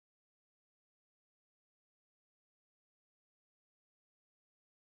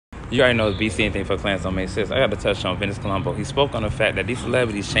You already know BC anything for clans don't make sense. I got to touch on Vince Colombo. He spoke on the fact that these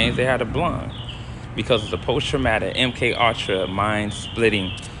celebrities changed their hair to blonde because of the post-traumatic MK Ultra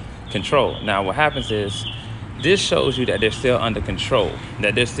mind-splitting control. Now, what happens is this shows you that they're still under control,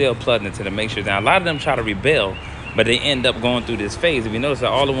 that they're still plugged into the matrix. Now, a lot of them try to rebel, but they end up going through this phase. If you notice that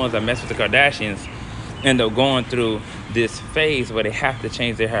all the ones that mess with the Kardashians end up going through this phase where they have to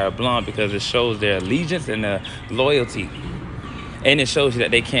change their hair blonde because it shows their allegiance and their loyalty. And it shows you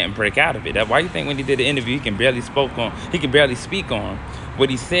that they can't break out of it. That's why you think when he did the interview, he can barely speak on what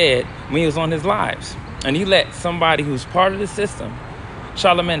he said when he was on his lives. And he let somebody who's part of the system,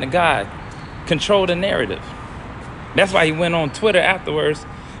 Charlamagne the God, control the narrative. That's why he went on Twitter afterwards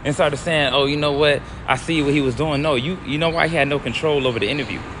and started saying, oh, you know what? I see what he was doing. No, you know why he had no control over the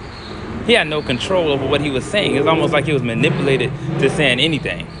interview? He had no control over what he was saying. It's almost like he was manipulated to saying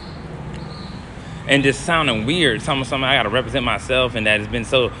anything. And just sounding weird. Something I got to represent myself, and that it's been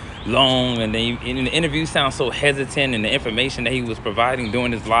so long. And then in the interview sounds so hesitant, and the information that he was providing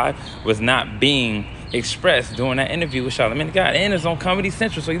during his live was not being expressed during that interview with Charlamagne the God. And it's on Comedy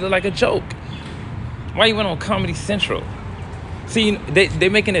Central, so he looked like a joke. Why you went on Comedy Central? See, they're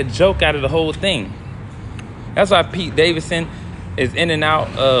making a joke out of the whole thing. That's why Pete Davidson is in and out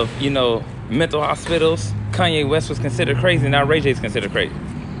of, mental hospitals. Kanye West was considered crazy. Now Ray J is considered crazy.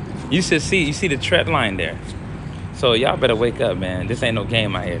 You see the tread line there. So y'all better wake up, man. This ain't no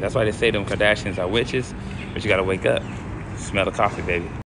game out here. That's why they say them Kardashians are witches, but you gotta wake up. Smell the coffee, baby.